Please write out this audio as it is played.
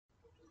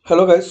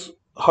Hello guys,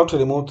 how to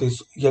remove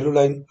this yellow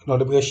line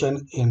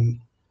notification in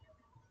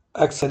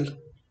Excel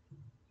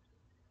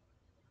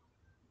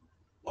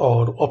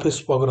or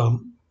Office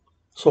program.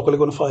 So click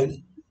on File,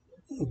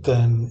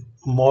 then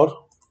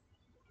More,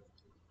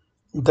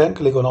 then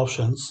click on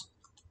Options.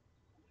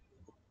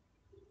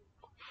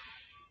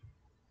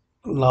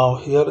 Now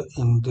here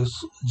in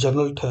this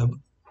General tab,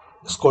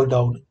 scroll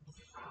down,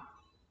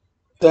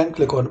 then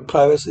click on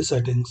Privacy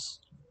Settings.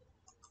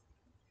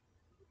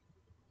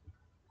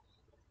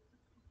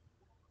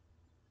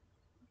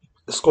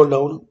 Scroll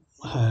down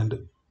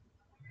and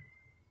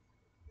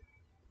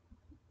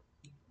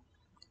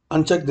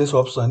uncheck this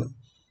option.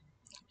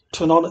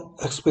 Turn on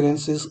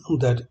experiences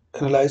that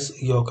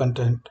analyze your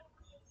content.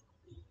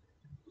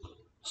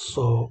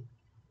 So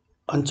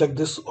uncheck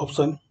this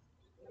option,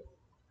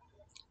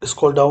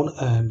 scroll down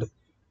and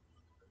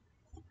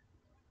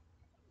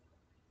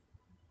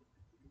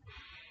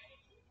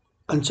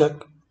uncheck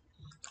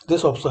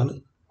this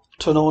option.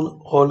 Turn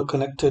on all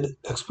connected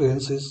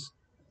experiences.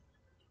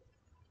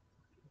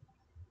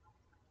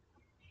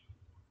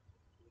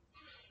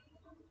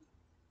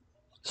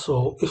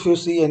 So if you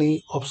see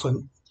any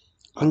option,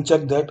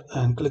 uncheck that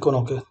and click on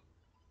OK.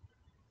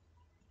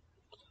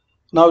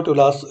 Now it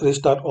will ask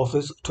Restart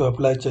Office to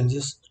apply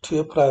changes to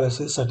your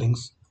privacy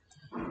settings.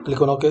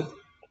 Click on OK.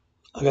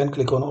 Again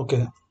click on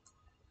OK.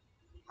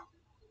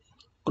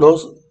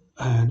 Close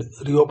and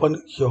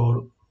reopen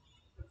your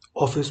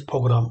Office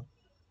program.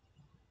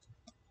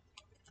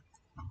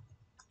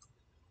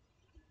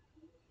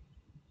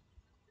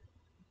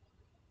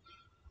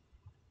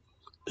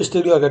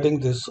 Still you are getting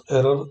this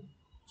error.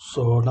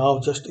 So now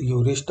just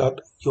you restart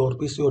your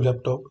PC or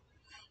laptop.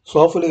 So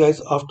hopefully guys,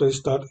 after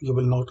restart you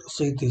will not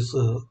see this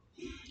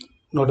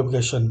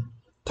notification.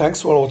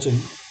 Thanks for watching.